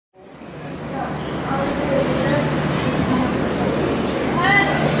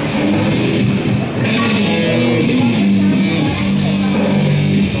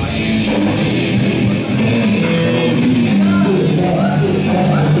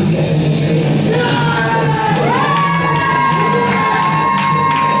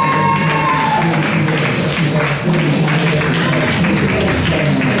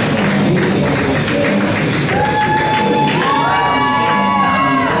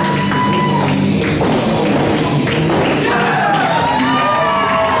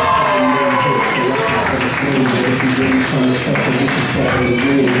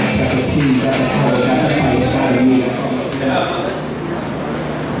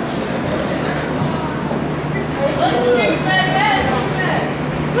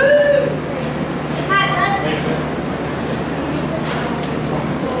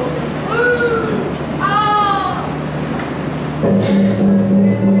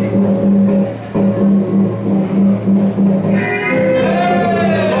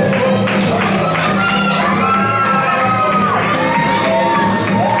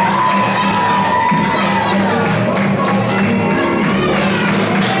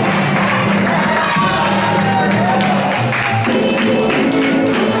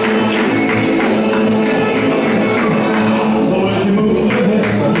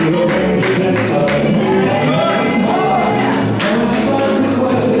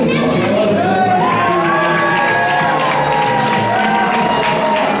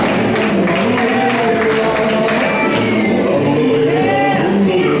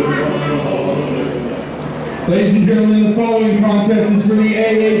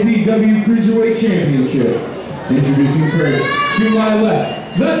AAPW Cruiserweight Championship. Introducing first, to my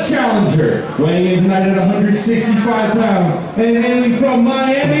left, the challenger, weighing in tonight at 165 pounds, and hailing from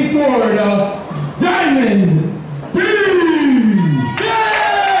Miami, Florida, Diamond D!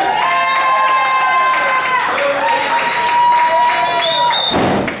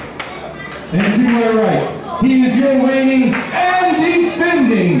 And to my right, he is your reigning and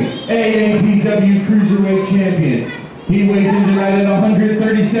defending AAPW Cruiserweight Champion. He weighs in tonight at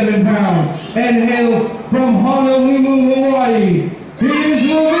 137 pounds and hails from Honolulu, Hawaii. He is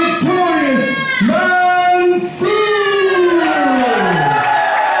the victorious Mansour!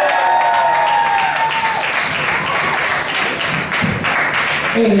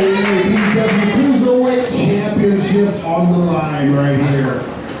 AAPW Cruiserweight Championship on the line right here.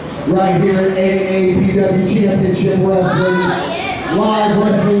 Right here, AAPW Championship Wrestling. Live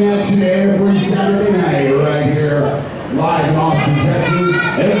wrestling action every Saturday night right here. Live in Austin, Texas.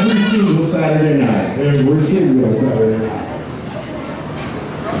 Every single Saturday night. Every single Saturday night.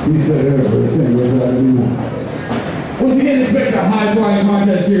 He said every single Saturday night. Once again, expect a high-flying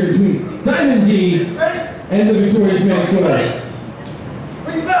contest here between Diamond D and the victorious Mansour.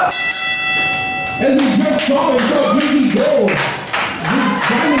 As we just saw in Truck Mickey Gold,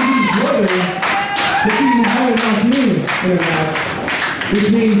 Diamond D's brother defeated Howard Marshmoon in a match, which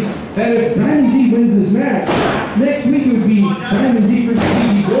means that if Diamond D wins this match, next week it would be Diamond D versus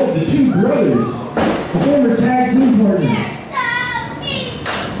Mickey Gold, the two brothers, the former tag team partners.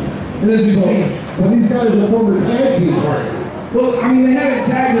 And as we see, so these guys are former tag team partners. Well, I mean, they haven't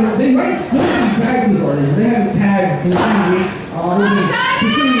tagged them. They might still be tag team partners. They haven't tagged in 3 weeks.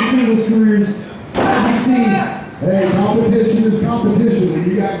 Considering singles careers, as we see. Hey, competition is competition.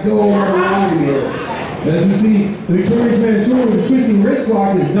 You got to go on the line here. As we see, the victorious Mansour with a twisting wrist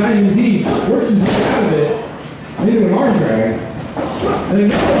lock as Diamond D works his way out of it into an arm drag. And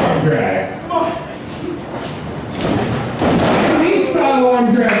another arm drag. Diamond D style arm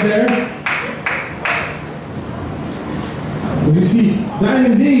drag there. As we see,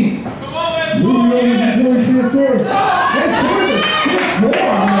 Diamond D moving over the victorious Mansour. That's sort of a stiff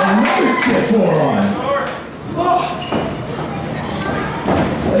forearm and another stiff forearm.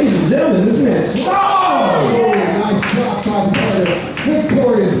 Ladies and gentlemen, this man's slow! Oh, nice shot by the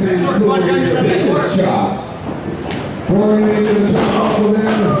victorious Mansour. Vicious chops. Pouring into the top of them.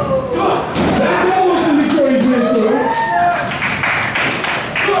 That was the victorious Mansour.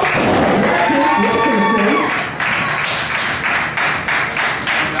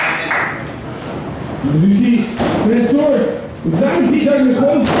 You see, Mansour, with Diamond D doesn't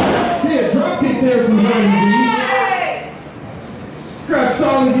close. See a drop kick there from Diamond D. Grab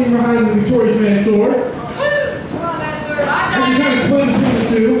solid getting behind the victorious Mansour. As you kind of split between the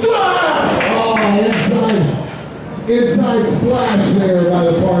two. Oh, inside splash there by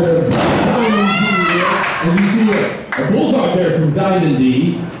the part of Diamond D. As you see a bulldog there from Diamond D.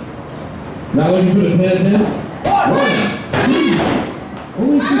 Now looking for the pins in. 1, 2.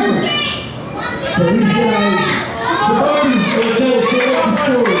 Only 2. So these guys, the Buckies will tell us the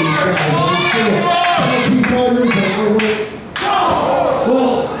story, these guys. They're partners and our work.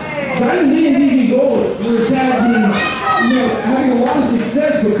 Well, Diamond D and DG Gold were a tag team, having a lot of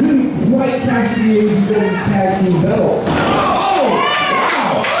success, but couldn't quite catch the AEW tag team belts. Oh!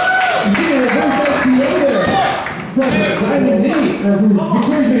 Wow! You see a reverse SPO there from Diamond D, or from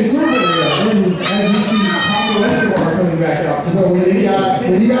victorious Mansour there, and as we see Papa Escobar coming back out. So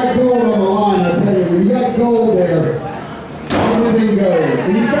when you got gold on the line, I tell you, when you got gold there, everything goes.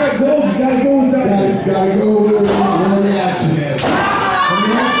 When you got gold, you gotta go with that. It's gotta go with where the action is. And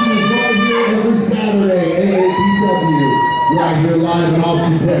the action is right here every Saturday, AAPW, right here live in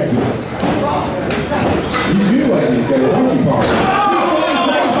Austin, Texas. You do like these guys, don't you, Carl?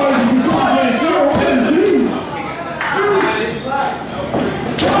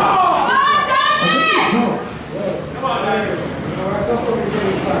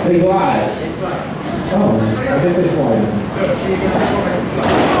 They glide. Oh, I guess they fly.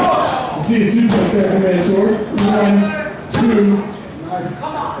 You see a suplex there from Mansour. 1, 2.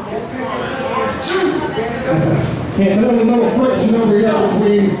 Can't tell a little friction over here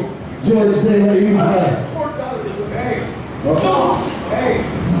between George Daly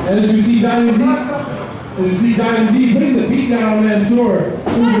and as we see Diamond D, putting the beat down on Mansour.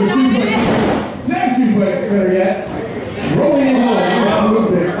 Moving to suplex. Sam suplex, better yet. Rolling in home.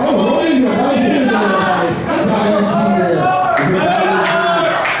 Oh, rolling in home.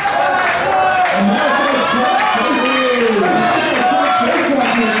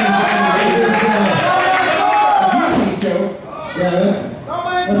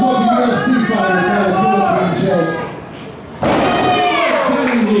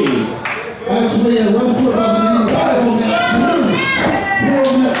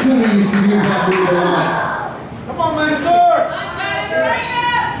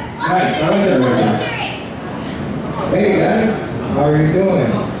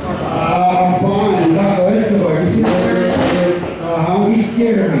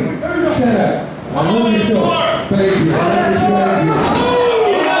 I love you